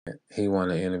he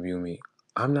want to interview me.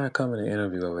 I'm not coming to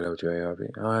interview over there with your ARP.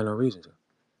 I don't have no reason to.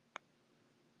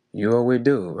 You are with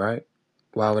dude, right?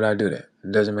 Why would I do that?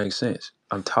 It doesn't make sense.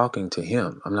 I'm talking to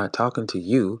him. I'm not talking to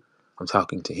you. I'm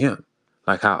talking to him.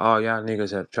 Like how all y'all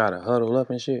niggas have tried to huddle up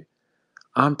and shit.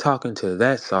 I'm talking to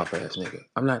that soft ass nigga.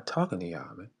 I'm not talking to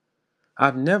y'all, man.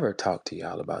 I've never talked to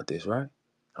y'all about this, right?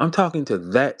 I'm talking to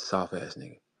that soft ass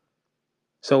nigga.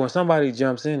 So when somebody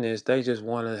jumps in this, they just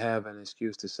want to have an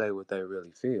excuse to say what they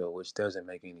really feel, which doesn't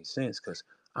make any sense because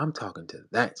I'm talking to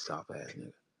that soft ass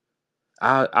nigga.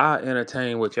 I'll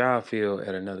entertain what y'all feel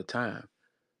at another time.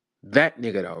 That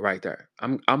nigga though, right there.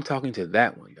 I'm talking to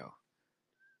that one though.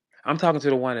 I'm talking to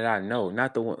the one that I know,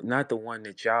 not the one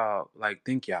that y'all like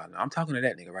think y'all know. I'm talking to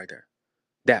that nigga right there.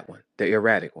 That one, the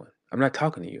erratic one. I'm not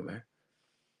talking to you, man.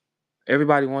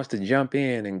 Everybody wants to jump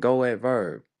in and go at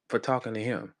Verb for talking to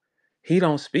him. He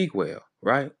don't speak well,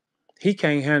 right? He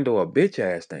can't handle a bitch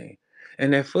ass thing.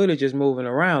 And that footage is moving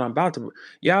around. I'm about to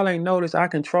y'all ain't noticed I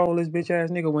control this bitch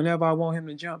ass nigga. Whenever I want him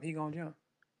to jump, he gonna jump.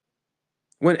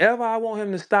 Whenever I want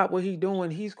him to stop what he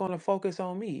doing, he's gonna focus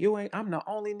on me. I'm the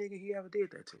only nigga he ever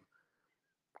did that to.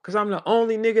 Cause I'm the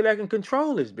only nigga that can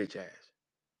control his bitch ass.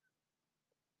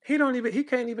 He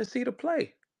can't even see the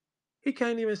play. He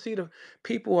can't even see the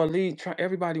people are lead.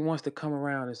 Everybody wants to come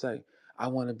around and say, I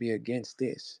want to be against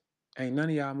this. Ain't none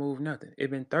of y'all move nothing. It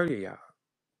been 30 of y'all.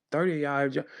 30 of y'all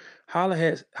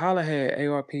have Holla had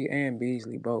ARP and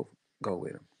Beasley both go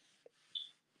with him.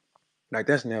 Like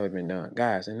that's never been done.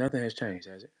 Guys, and nothing has changed,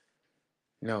 has it?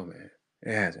 No, man.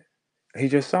 It hasn't. He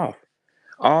just soft.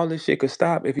 All this shit could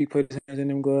stop if he put his hands in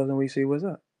them gloves and we see what's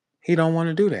up. He don't want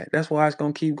to do that. That's why it's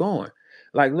gonna keep going.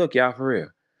 Like, look, y'all, for real.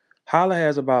 Holla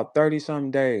has about 30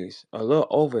 some days, a little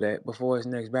over that, before his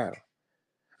next battle.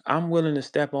 I'm willing to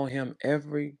step on him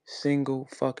every single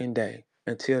fucking day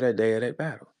until that day of that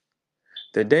battle.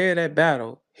 The day of that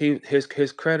battle,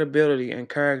 his credibility and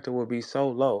character will be so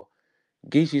low.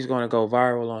 Geechee's gonna go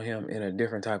viral on him in a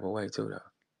different type of way too, though.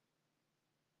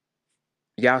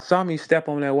 Y'all saw me step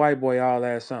on that white boy all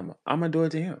last summer. I'm gonna do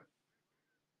it to him.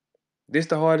 This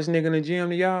the hardest nigga in the gym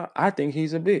to y'all? I think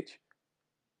he's a bitch.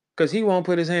 Cause he won't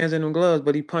put his hands in them gloves,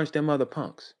 but he punched them other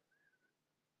punks.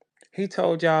 He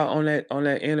told y'all on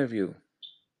that interview.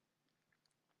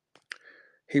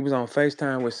 He was on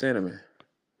FaceTime with Cinnamon.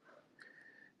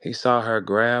 He saw her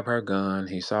grab her gun.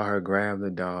 He saw her grab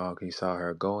the dog. He saw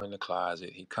her go in the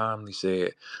closet. He calmly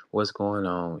said, "What's going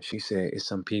on?" She said, "It's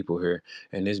some people here."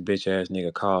 And this bitch ass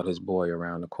nigga called his boy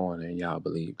around the corner, and y'all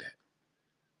believe that.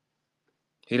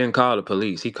 He didn't call the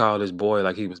police. He called his boy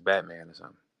like he was Batman or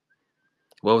something.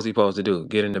 What was he supposed to do?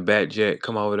 Get in the bat jet,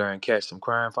 come over there and catch some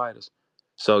crime fighters?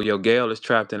 So your gal is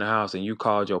trapped in the house and you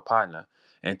called your partner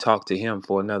and talked to him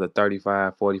for another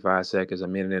 35, 45 seconds, a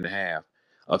minute and a half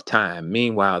of time.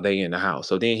 Meanwhile, they in the house.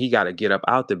 So then he got to get up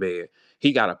out the bed.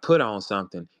 He got to put on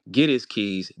something, get his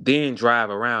keys, then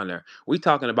drive around there. We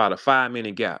talking about a 5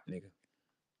 minute gap, nigga.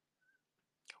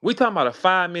 We talking about a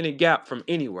 5 minute gap from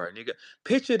anywhere, nigga.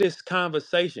 Picture this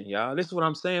conversation, y'all. This is what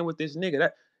I'm saying with this nigga.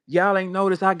 That y'all ain't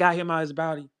noticed I got him out his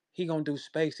body. He gonna do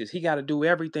spaces. He gotta do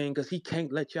everything because he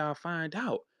can't let y'all find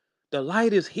out. The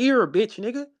light is here, bitch,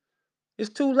 nigga. It's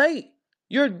too late.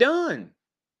 You're done.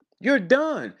 You're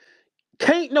done.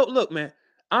 Can't no look, man.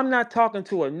 I'm not talking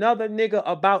to another nigga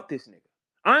about this nigga.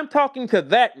 I'm talking to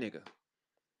that nigga.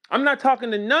 I'm not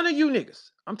talking to none of you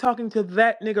niggas. I'm talking to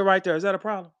that nigga right there. Is that a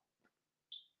problem?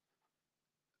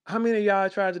 How many of y'all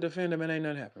tried to defend him and ain't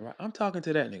nothing happened, right? I'm talking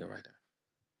to that nigga right there.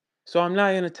 So I'm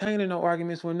not entertaining no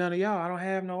arguments with none of y'all. I don't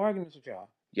have no arguments with y'all.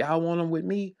 Y'all want them with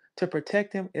me to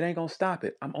protect him. It ain't gonna stop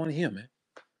it. I'm on him, man.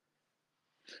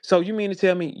 So you mean to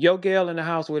tell me your girl in the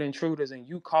house with intruders and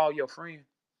you call your friend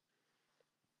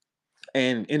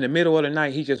and in the middle of the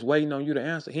night he just waiting on you to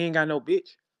answer? He ain't got no bitch.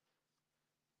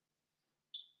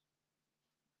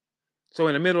 So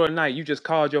in the middle of the night, you just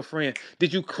called your friend.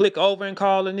 Did you click over and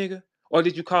call a nigga? Or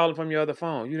did you call him from your other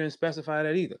phone? You didn't specify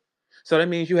that either. So that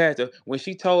means you had to, when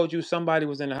she told you somebody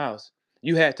was in the house,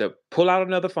 you had to pull out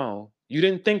another phone. You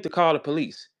didn't think to call the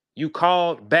police. You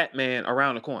called Batman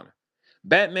around the corner.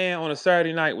 Batman on a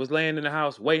Saturday night was laying in the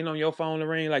house waiting on your phone to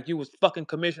ring like you was fucking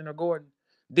Commissioner Gordon.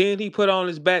 Then he put on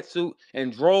his bat suit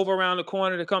and drove around the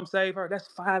corner to come save her. That's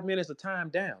 5 minutes of time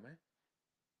down, man.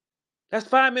 That's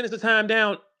 5 minutes of time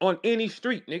down on any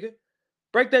street, nigga.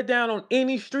 Break that down on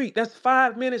any street. That's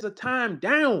 5 minutes of time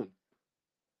down.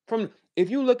 From if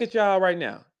you look at y'all right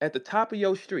now at the top of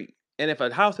your street, and if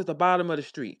a house at the bottom of the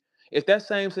street, if that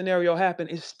same scenario happened,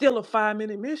 it's still a 5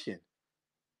 minute mission.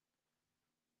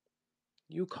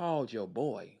 You called your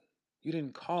boy. You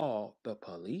didn't call the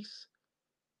police.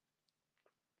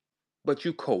 But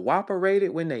you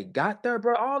cooperated when they got there,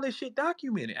 bro. All this shit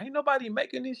documented. Ain't nobody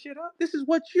making this shit up. This is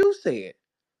what you said.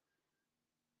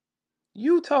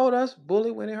 You told us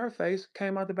bullet went in her face,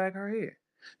 came out the back of her head.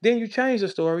 Then you changed the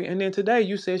story, and then today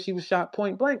you said she was shot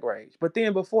point blank range. But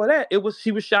then before that, it was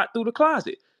she was shot through the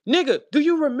closet. Nigga, do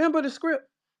you remember the script?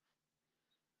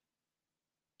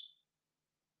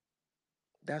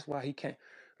 That's why he can't.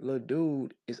 Little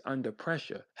dude is under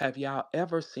pressure. Have y'all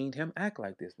ever seen him act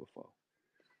like this before?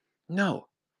 No,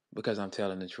 because I'm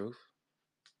telling the truth.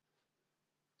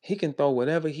 He can throw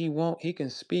whatever he want. He can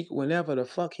speak whenever the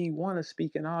fuck he want to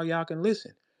speak, and all y'all can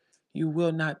listen. You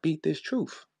will not beat this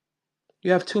truth.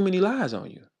 You have too many lies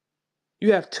on you.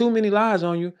 You have too many lies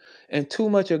on you and too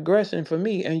much aggression for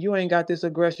me, and you ain't got this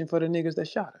aggression for the niggas that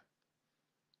shot her.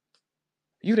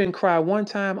 You didn't cry one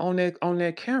time on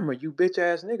that camera, you bitch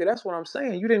ass nigga. That's what I'm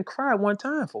saying. You didn't cry one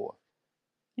time for her.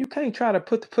 You can't try to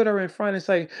put her in front and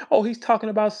say, "Oh, he's talking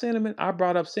about sentiment." I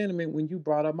brought up sentiment when you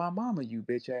brought up my mama, you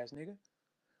bitch ass nigga.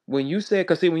 When you said,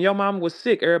 cause see, when your mama was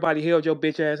sick, everybody held your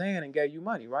bitch ass hand and gave you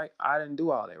money, right? I didn't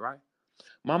do all that, right?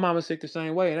 My mama sick the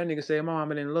same way, and that nigga said my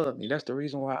mama didn't love me. That's the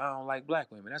reason why I don't like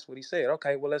black women. That's what he said.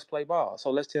 Okay, well let's play ball.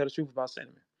 So let's tell the truth about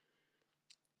sentiment.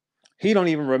 He don't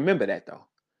even remember that though.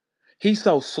 He's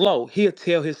so slow. He'll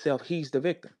tell himself he's the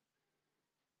victim.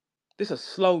 This a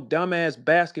slow, dumbass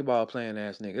basketball playing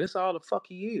ass nigga. This all the fuck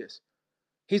he is.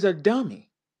 He's a dummy.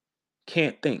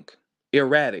 Can't think.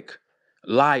 Erratic.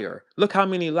 Liar. Look how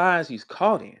many lies he's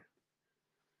caught in.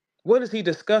 What does he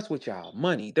discuss with y'all?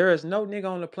 Money. There is no nigga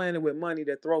on the planet with money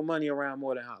that throw money around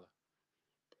more than Holla.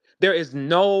 There is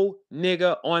no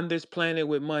nigga on this planet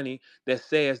with money that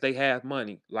says they have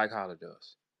money like Holla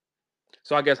does.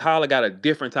 So I guess Holla got a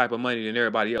different type of money than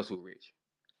everybody else who rich.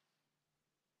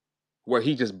 Where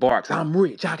he just barks, "I'm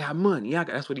rich, I got money."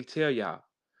 That's what he tell y'all.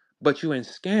 But you in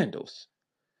scandals.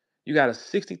 You got a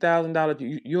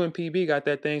 $60,000. You and PB got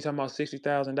that thing talking about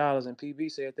 $60,000, and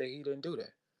PB said that he didn't do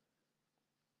that.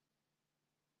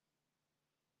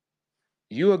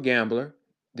 You a gambler.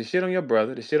 The shit on your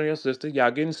brother, the shit on your sister.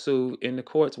 Y'all getting sued in the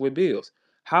courts with bills.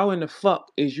 How in the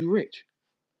fuck is you rich?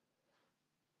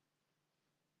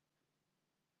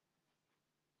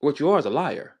 What you are is a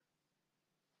liar.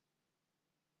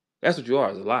 That's what you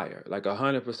are, is a liar. Like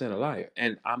 100% a liar.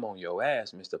 And I'm on your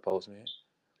ass, Mr. Postman.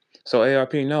 So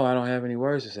ARP, no, I don't have any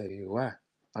words to say to you. Why?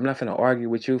 I'm not finna argue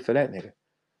with you for that nigga.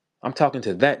 I'm talking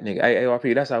to that nigga. Hey, ARP,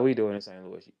 that's how we do it in St.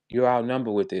 Louis. You're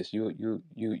outnumbered with this. You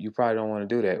probably don't want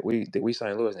to do that. We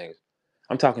St. Louis niggas.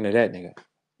 I'm talking to that nigga.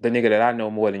 The nigga that I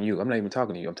know more than you. I'm not even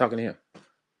talking to you. I'm talking to him.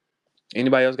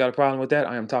 Anybody else got a problem with that?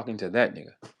 I am talking to that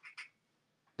nigga.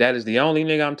 That is the only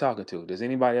nigga I'm talking to. Does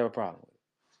anybody have a problem with it?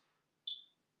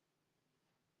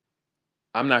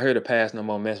 I'm not here to pass no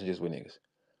more messages with niggas.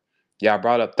 Y'all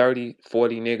brought up 30,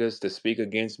 40 niggas to speak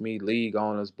against me, league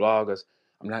owners, bloggers.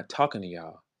 I'm not talking to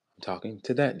y'all. I'm talking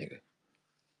to that nigga.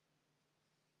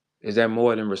 Is that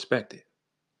more than respected?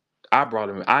 I brought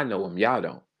him. I know him. Y'all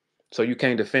don't. So you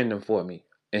can't defend him for me.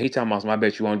 And he talking about, I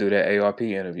bet you want to do that ARP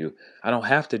interview. I don't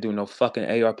have to do no fucking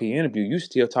ARP interview. You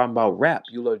still talking about rap,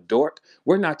 you little dork.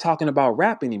 We're not talking about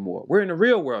rap anymore. We're in the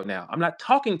real world now. I'm not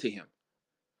talking to him.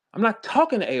 I'm not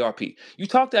talking to ARP. You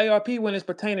talk to ARP when it's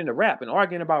pertaining to rap and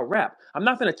arguing about rap. I'm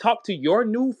not going to talk to your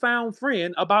newfound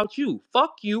friend about you.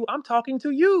 Fuck you. I'm talking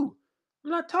to you.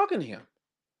 I'm not talking to him.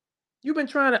 You've been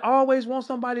trying to always want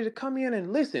somebody to come in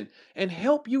and listen and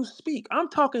help you speak. I'm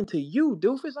talking to you,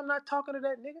 doofus. I'm not talking to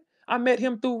that nigga. I met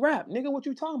him through rap. Nigga, what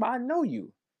you talking about? I know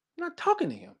you. I'm not talking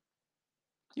to him.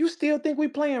 You still think we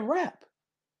playing rap.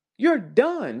 You're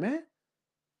done, man.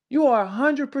 You are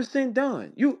 100%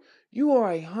 done. You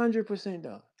are 100%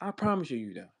 done. I promise you,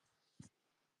 you done.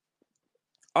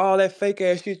 All that fake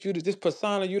ass shit this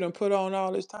persona you done put on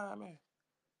all this time, man.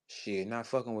 Shit, not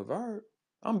fucking with Verb.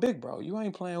 I'm big bro. You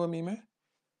ain't playing with me, man.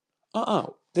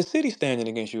 The city's standing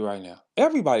against you right now.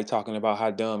 Everybody talking about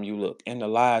how dumb you look and the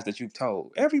lies that you've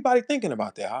told. Everybody thinking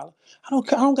about that, Holla. I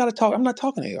don't gotta talk. I'm not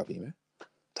talking to ARP, man. I'm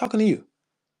talking to you.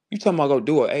 You talking about go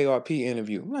do an ARP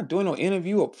interview. I'm not doing no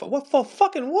interview. What for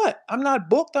fucking what? I'm not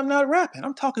booked. I'm not rapping.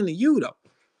 I'm talking to you though.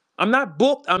 I'm not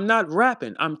booked. I'm not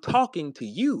rapping. I'm talking to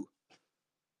you.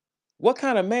 What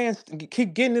kind of man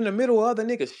keep getting in the middle of other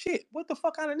niggas? Shit. What the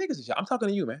fuck kind of niggas is y'all? I'm talking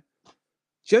to you, man.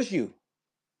 Just you.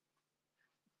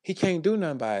 He can't do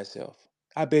nothing by himself.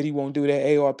 I bet he won't do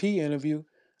that ARP interview.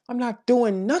 I'm not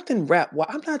doing nothing rap.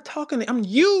 I'm not talking to I'm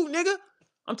you, nigga.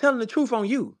 I'm telling the truth on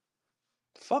you.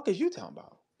 The fuck is you talking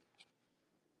about?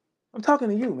 I'm talking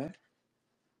to you, man.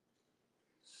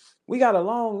 We got a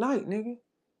long night, nigga.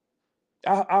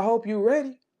 I hope you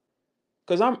ready.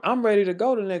 Cause I'm ready to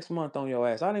go the next month on your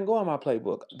ass. I didn't go on my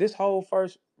playbook. This whole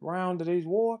first round of these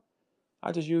war,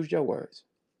 I just used your words.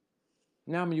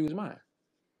 Now I'm gonna use mine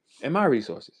and my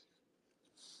resources.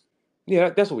 Yeah,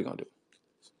 that's what we're gonna do.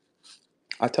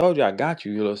 I told you I got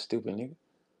you, you little stupid nigga.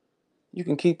 You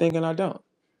can keep thinking I don't.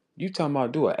 You talking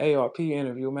about do an ARP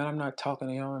interview, man. I'm not talking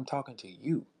to him, I'm talking to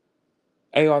you.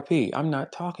 ARP, I'm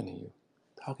not talking to you.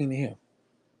 I'm talking to him.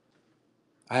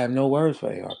 I have no words for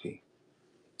ARP.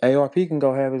 ARP can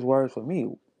go have his words for me.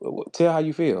 Tell how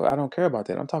you feel. I don't care about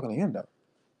that. I'm talking to him though.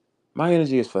 My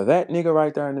energy is for that nigga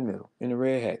right there in the middle, in the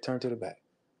red hat, turned to the back.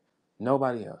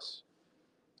 Nobody else.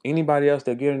 Anybody else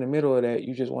that get in the middle of that,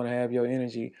 you just want to have your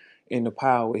energy in the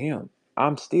pile with him.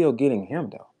 I'm still getting him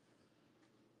though.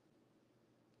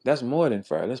 That's more than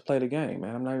fair. Let's play the game,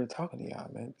 man. I'm not even talking to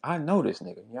y'all, man. I know this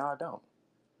nigga. Y'all don't.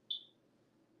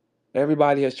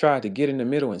 Everybody has tried to get in the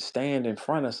middle and stand in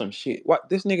front of some shit. What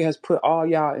this nigga has put all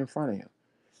y'all in front of him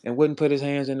and wouldn't put his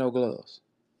hands in no gloves.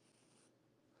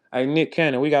 Hey Nick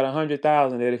Cannon, we got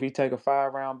 100,000 that if he take a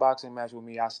 5-round boxing match with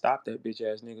me, I stop that bitch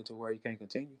ass nigga to where he can't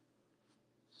continue.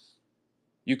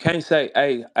 You can't say,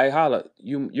 hey, holla,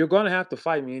 you're gonna have to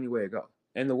fight me anywhere it go.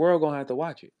 And the world gonna have to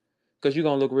watch it. Cause you're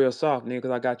gonna look real soft, nigga,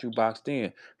 cause I got you boxed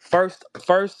in.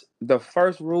 The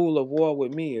first rule of war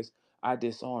with me is I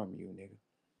disarm you, nigga.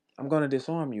 I'm gonna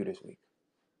disarm you this week.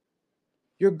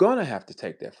 You're gonna have to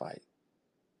take that fight.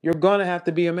 You're gonna have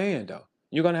to be a man though.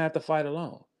 You're gonna have to fight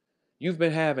alone. You've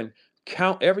been having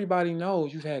everybody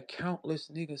knows you've had countless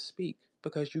niggas speak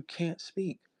because you can't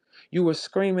speak. You were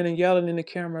screaming and yelling in the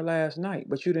camera last night,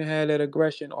 but you didn't have that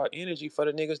aggression or energy for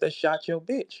the niggas that shot your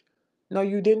bitch. No,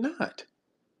 you did not.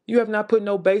 You have not put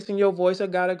no bass in your voice or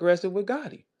got aggressive with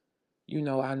Gotti. You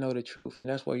know, I know the truth.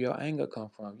 And that's where your anger come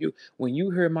from. When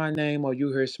you hear my name or you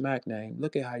hear Smack name,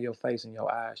 look at how your face and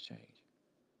your eyes change.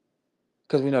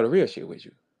 Because we know the real shit with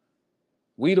you.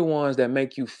 We the ones that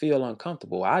make you feel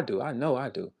uncomfortable. I do. I know I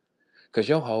do. Because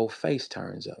your whole face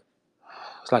turns up.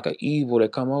 It's like an evil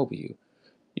that come over you.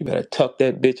 You better tuck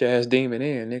that bitch ass demon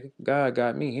in, nigga. God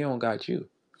got me. He don't got you.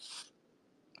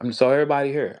 So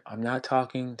everybody here, I'm not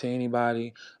talking to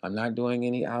anybody. I'm not doing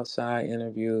any outside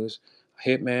interviews.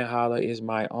 Hitman Holla is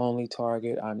my only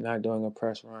target. I'm not doing a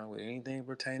press run with anything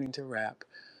pertaining to rap.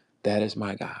 That is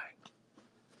my guy.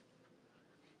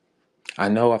 I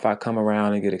know if I come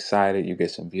around and get excited, you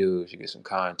get some views, you get some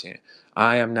content.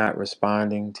 I am not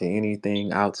responding to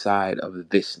anything outside of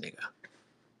this nigga.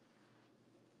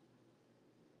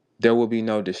 There will be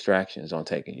no distractions on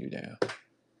taking you down.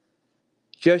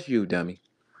 Just you, dummy.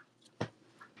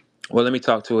 Well, let me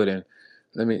talk to it and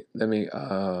let me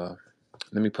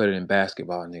put it in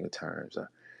basketball nigga terms.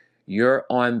 You're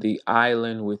on the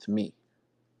island with me.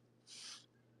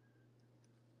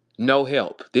 No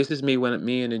help. This is me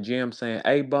in the gym saying,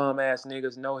 hey, bum ass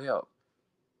niggas, no help.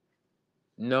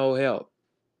 No help.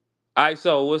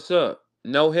 ISO, what's up?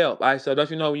 No help. ISO,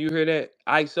 don't you know when you hear that?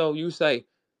 ISO, you say,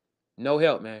 no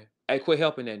help, man. Hey, quit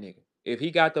helping that nigga. If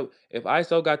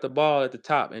ISO got the ball at the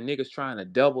top and niggas trying to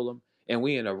double him and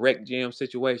we in a wreck gym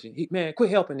situation, man, quit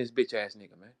helping this bitch ass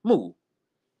nigga, man. Move.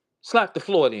 Slap the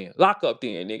floor then. Lock up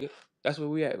then, nigga. That's where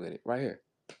we at with it, right here.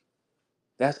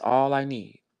 That's all I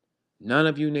need. None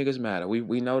of you niggas matter.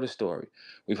 We know the story.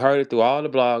 We've heard it through all the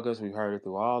bloggers. We've heard it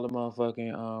through all the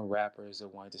motherfucking rappers that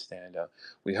wanted to stand up.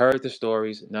 We heard the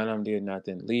stories. None of them did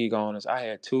nothing. League owners. I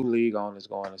had 2 league owners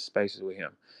going to spaces with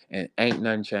him. And ain't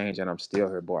nothing changed and I'm still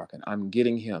here barking. I'm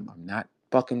getting him. I'm not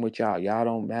fucking with y'all. Y'all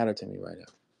don't matter to me right now.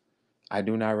 I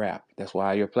do not rap. That's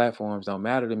why your platforms don't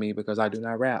matter to me because I do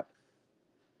not rap.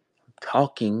 I'm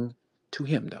talking to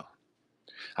him though.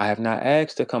 I have not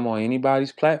asked to come on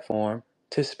anybody's platform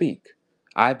to speak.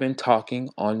 I've been talking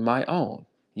on my own.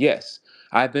 Yes,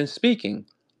 I've been speaking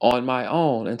on my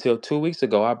own until 2 weeks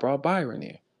ago I brought Byron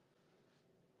in.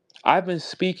 I've been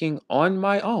speaking on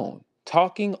my own,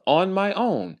 talking on my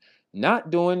own,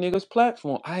 not doing niggas'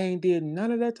 platform. I ain't did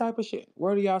none of that type of shit.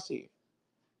 Where do y'all see it?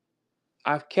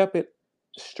 I've kept it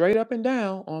straight up and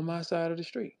down on my side of the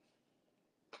street.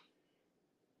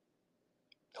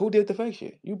 Who did the fake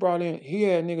shit? You brought in, he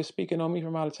had niggas speaking on me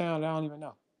from out of town that I don't even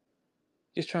know.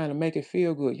 Just trying to make it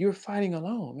feel good. You're fighting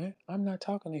alone, man. I'm not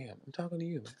talking to him. I'm talking to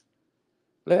you, man.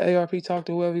 Let ARP talk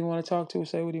to whoever you want to talk to,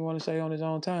 say what he want to say on his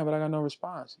own time, but I got no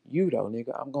response. You, though,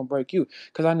 nigga, I'm going to break you.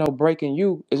 Because I know breaking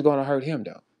you is going to hurt him,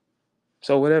 though.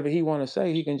 So whatever he want to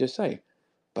say, he can just say.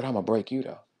 But I'm going to break you,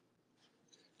 though.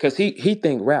 Because he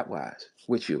think rap-wise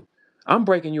with you. I'm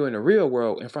breaking you in the real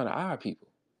world in front of our people.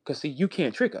 Because, see, you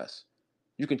can't trick us.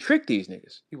 You can trick these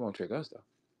niggas. You won't trick us, though.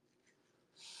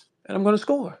 And I'm going to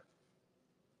score.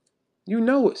 You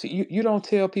know it. See, you don't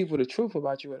tell people the truth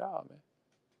about you at all, man.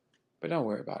 But don't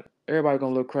worry about it. Everybody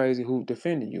gonna look crazy who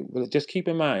defending you. But just keep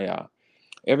in mind, y'all.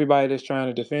 Everybody that's trying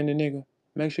to defend a nigga,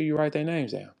 Make sure you write their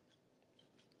names down.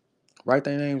 Write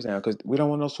their names down, because we don't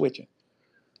want no switching.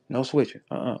 No switching.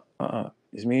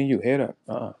 It's me and you. Head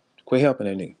up. Quit helping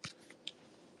that nigga.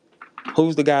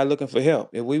 Who's the guy looking for help?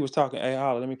 If we was talking, hey,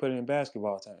 holla, let me put it in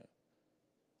basketball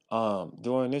time.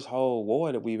 During this whole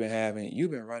war that we've been having,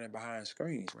 you've been running behind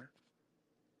screens, man.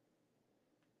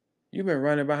 You've been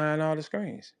running behind all the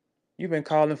screens. You've been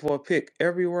calling for a pick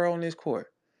everywhere on this court.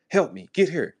 Help me, get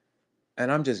here.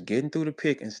 And I'm just getting through the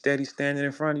pick and steady standing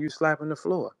in front of you, slapping the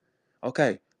floor.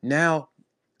 Okay, now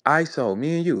ISO,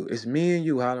 me and you. It's me and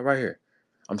you, holla, right here.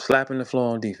 I'm slapping the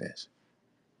floor on defense.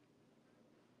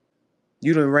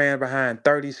 You done ran behind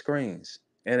 30 screens,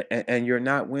 and you're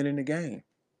not winning the game.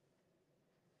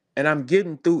 And I'm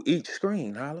getting through each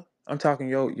screen, holla. I'm talking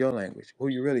your language, who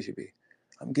you really should be.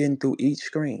 I'm getting through each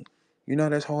screen. You know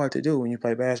that's hard to do when you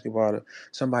play basketball.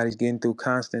 Somebody's getting through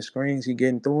constant screens, he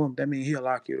getting through them. That means he'll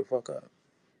lock you the fuck up.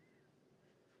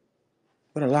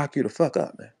 Gonna lock you the fuck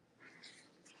up, man.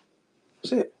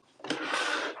 That's it.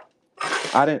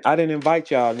 I didn't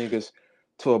invite y'all niggas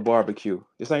to a barbecue.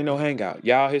 This ain't no hangout.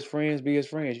 Y'all his friends, be his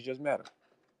friends. You just met him.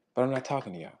 But I'm not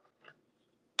talking to y'all.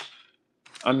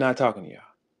 I'm not talking to y'all.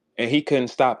 And he couldn't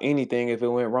stop anything if it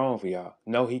went wrong for y'all.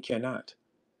 No, he cannot.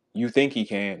 You think he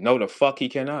can. No, the fuck he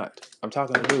cannot. I'm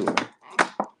talking to dude, man.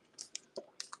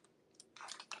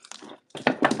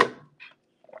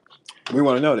 We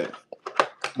want to know that.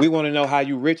 We want to know how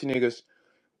you rich niggas,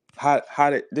 how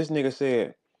did this nigga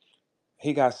said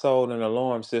he got sold an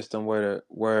alarm system where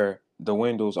the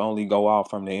windows only go off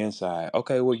from the inside.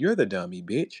 Okay, well you're the dummy,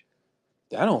 bitch.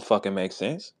 That don't fucking make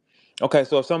sense. Okay,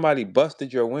 so if somebody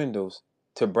busted your windows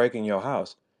to break in your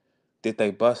house, did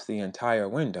they bust the entire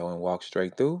window and walk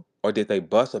straight through? Or did they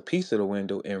bust a piece of the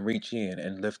window and reach in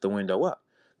and lift the window up?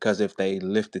 Because if they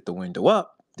lifted the window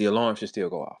up, the alarm should still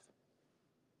go off.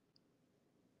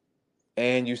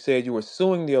 And you said you were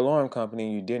suing the alarm company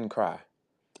and you didn't cry.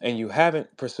 And you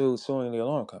haven't pursued suing the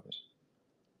alarm company.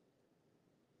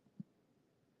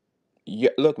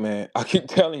 Yeah, look, man, I keep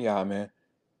telling y'all, man,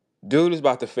 dude is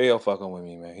about to fail fucking with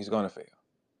me, man. He's gonna fail.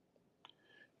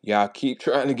 Y'all keep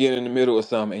trying to get in the middle of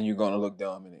something and you're gonna look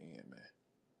dumb in the end, man.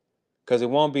 Cause it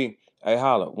won't be, hey,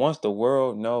 holla, once the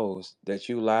world knows that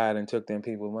you lied and took them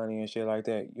people's money and shit like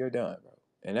that, you're done, bro.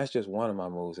 And that's just one of my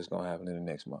moves that's gonna happen in the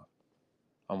next month.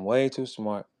 I'm way too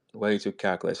smart, way too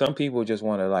calculated. Some people just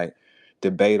wanna like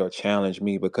debate or challenge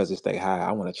me because it's they high.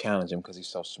 I wanna challenge him because he's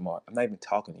so smart. I'm not even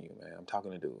talking to you, man. I'm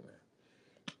talking to dude, man.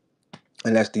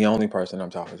 And that's the only person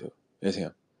I'm talking to, is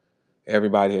him.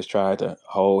 Everybody has tried to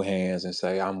hold hands and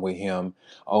say, I'm with him.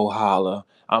 Oh, holla.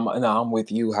 I'm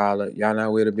with you, holla. Y'all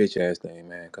not with a bitch ass thing,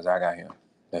 man, because I got him.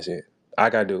 That's it. I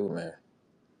got dude, man.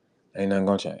 Ain't nothing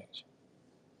gonna change.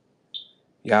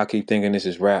 Y'all keep thinking this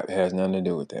is rap. It has nothing to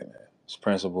do with that, man. It's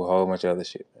principle, a whole bunch of other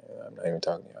shit, man. I'm not even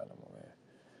talking to y'all no more,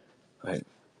 man. Like,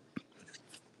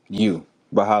 you.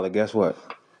 But holla, guess what?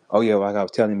 Oh, yeah, like I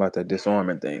was telling you about that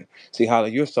disarming thing. See, holla,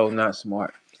 you're so not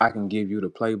smart. I can give you the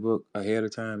playbook ahead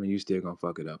of time and you still gonna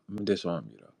fuck it up. I'm gonna disarm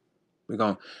you,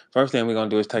 though. First thing we're gonna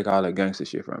do is take all that gangster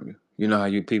shit from you. You know how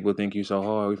you people think you so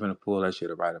hard? We finna pull that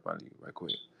shit right up under you right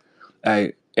quick.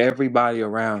 Hey, everybody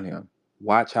around him,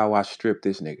 watch how I strip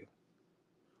this nigga.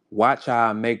 Watch how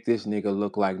I make this nigga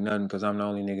look like nothing because I'm the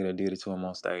only nigga that did it to him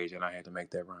on stage and I had to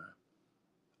make that rhyme.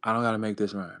 I don't gotta make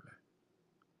this rhyme, man.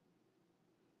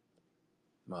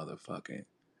 Motherfucking,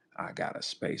 I got a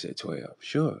space at 12.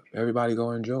 Sure, everybody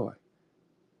go enjoy.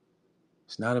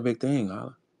 It's not a big thing,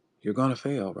 holla. You're gonna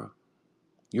fail, bro.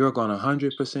 You're gonna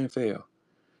 100% fail.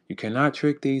 You cannot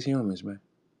trick these humans, man.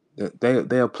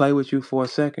 They'll play with you for a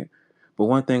second, but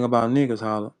one thing about niggas,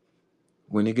 holla,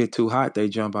 when they get too hot, they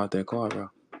jump out their car, bro.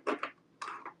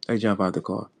 They jump out the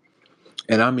car.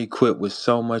 And I'm equipped with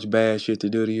so much bad shit to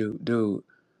do to you, dude.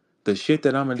 The shit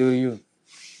that I'm gonna do to you,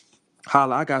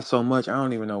 holla, I got so much I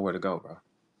don't even know where to go, bro.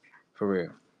 For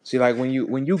real. See, like when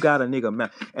you got a nigga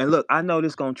mad, and look, I know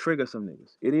this gonna trigger some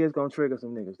niggas. It is gonna trigger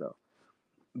some niggas though.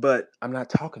 But I'm not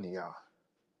talking to y'all.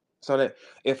 So that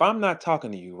if I'm not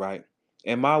talking to you, right,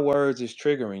 and my words is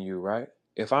triggering you, right?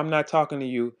 If I'm not talking to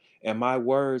you and my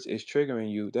words is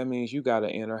triggering you, that means you got an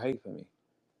inner hate for me.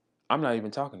 I'm not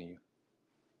even talking to you.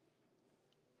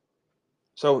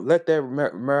 So let that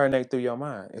marinate through your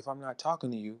mind. If I'm not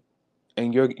talking to you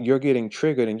and you're getting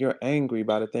triggered and you're angry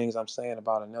by the things I'm saying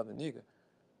about another nigga,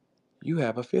 you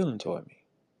have a feeling toward me.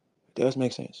 It does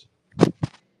make sense.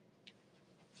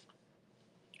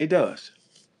 It does.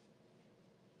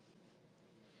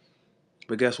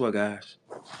 But guess what, guys?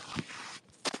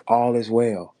 All is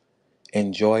well.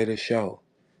 Enjoy the show.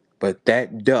 But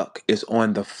that duck is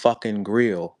on the fucking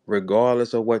grill,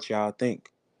 regardless of what y'all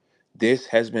think. This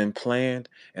has been planned,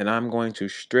 and I'm going to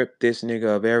strip this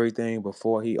nigga of everything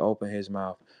before he open his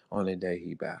mouth on the day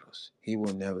he battles. He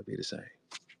will never be the same.